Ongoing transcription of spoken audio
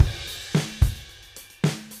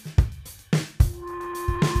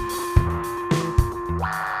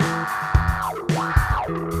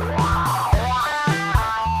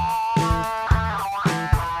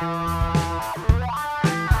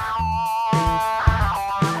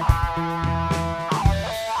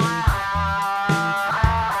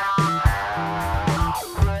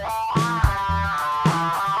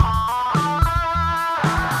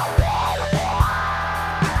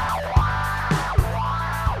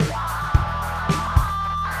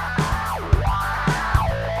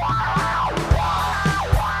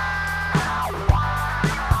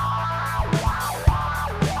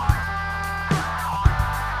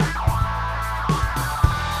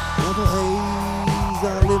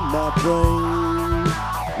all in my brain.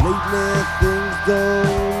 Lately things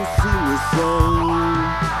don't seem the same.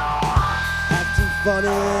 Acting funny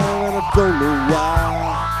and I don't know why.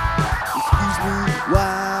 Excuse me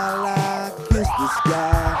while I kiss the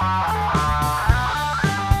sky.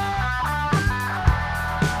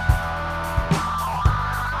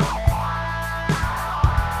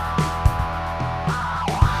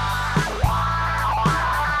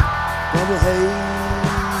 Double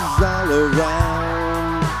haze all around.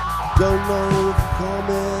 Don't know if I'm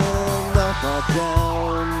coming up or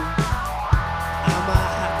down. Am I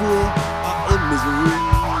happy or in misery?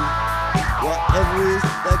 Whatever is,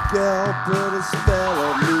 that girl put a spell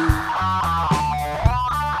on me.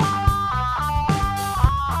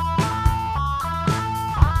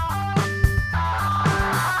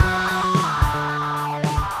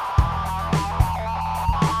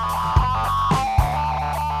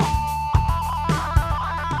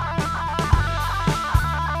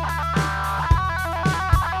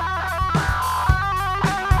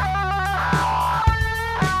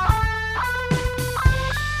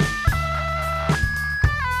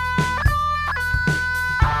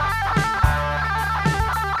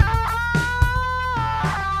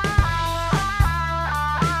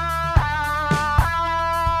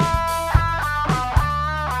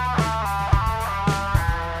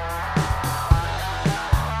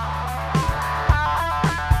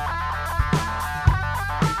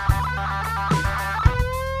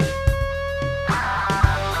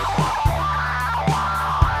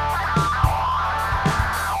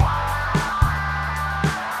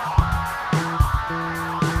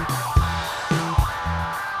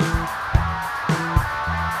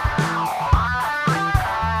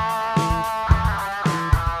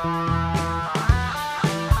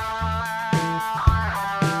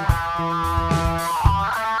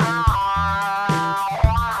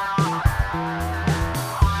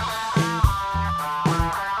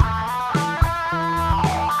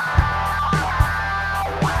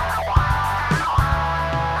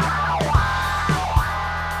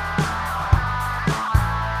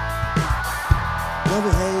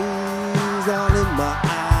 Double haze all in my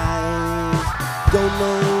eyes. Don't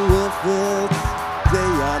know if it's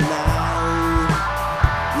day or night.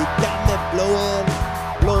 You got me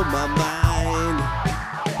blow my mind.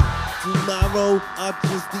 Tomorrow or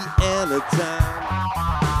just the end of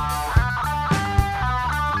time.